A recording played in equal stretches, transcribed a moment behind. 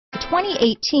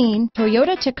2018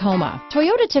 Toyota Tacoma.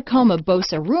 Toyota Tacoma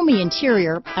boasts a roomy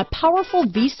interior, a powerful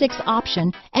V6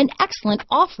 option, and excellent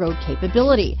off-road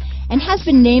capability, and has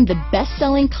been named the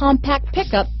best-selling compact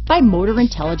pickup by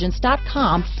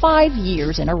MotorIntelligence.com 5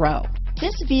 years in a row.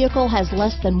 This vehicle has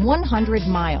less than 100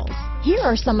 miles. Here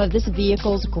are some of this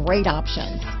vehicle's great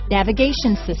options: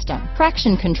 navigation system,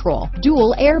 traction control,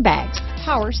 dual airbags,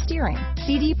 power steering,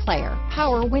 CD player,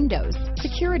 power windows,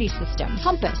 security system,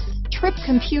 compass, trip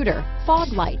computer, fog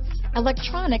lights,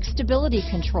 electronic stability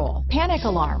control, panic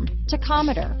alarm,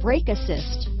 tachometer, brake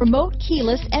assist, remote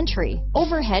keyless entry,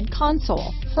 overhead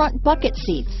console, front bucket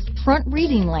seats, front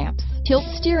reading lamps, tilt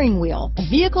steering wheel. A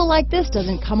vehicle like this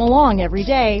doesn't come along every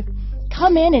day.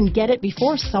 Come in and get it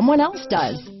before someone else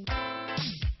does.